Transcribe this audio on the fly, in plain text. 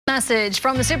Message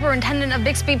from the superintendent of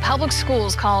Bixby Public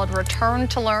Schools called Return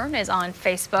to Learn is on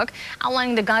Facebook,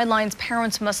 outlining the guidelines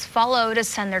parents must follow to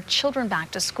send their children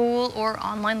back to school or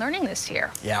online learning this year.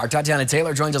 Yeah, our Tatiana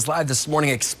Taylor joins us live this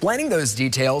morning explaining those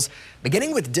details,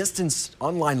 beginning with distance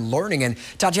online learning. And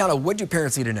Tatiana, what do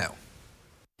parents need to know?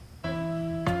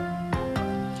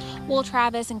 Well,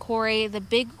 Travis and Corey, the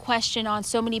big question on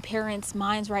so many parents'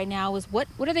 minds right now is what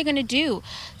are they going to do?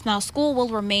 Now, school will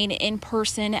remain in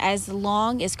person as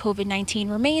long as COVID-19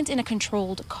 remains in a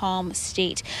controlled, calm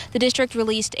state. The district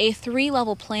released a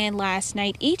 3-level plan last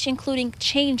night, each including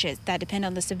changes that depend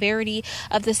on the severity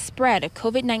of the spread of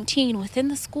COVID-19 within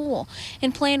the school.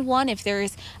 In Plan 1, if there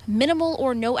is minimal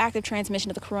or no active transmission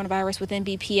of the coronavirus within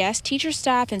BPS, teachers,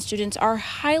 staff, and students are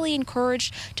highly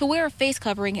encouraged to wear a face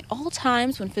covering at all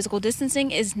times when physical distancing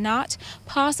is not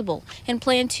possible. In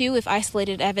Plan 2, if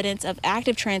isolated evidence of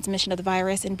active transmission of the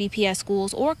virus in BPS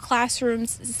schools or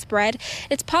classrooms spread,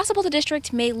 it's possible the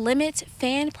district may limit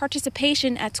fan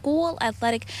participation at school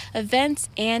athletic events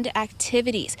and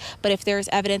activities. But if there is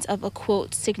evidence of a,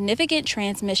 quote, significant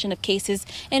transmission of cases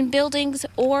in buildings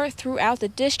or throughout the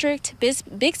district,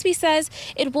 Bixby says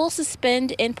it will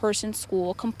suspend in-person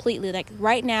school completely. Like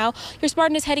right now, your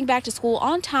Spartan is heading back to school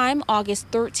on time, August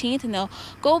 13th, and they'll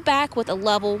go back with a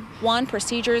level 1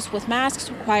 procedures with masks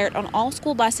required on all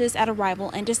school buses at arrival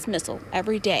and dismissal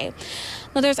every day.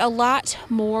 Now, there's a lot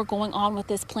more going on with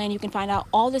this plan. You can find out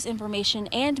all this information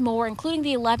and more, including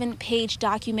the 11-page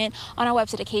document on our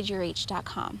website at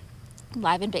KJRH.com.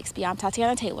 Live in Bixby, I'm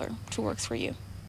Tatiana Taylor. True Works for you.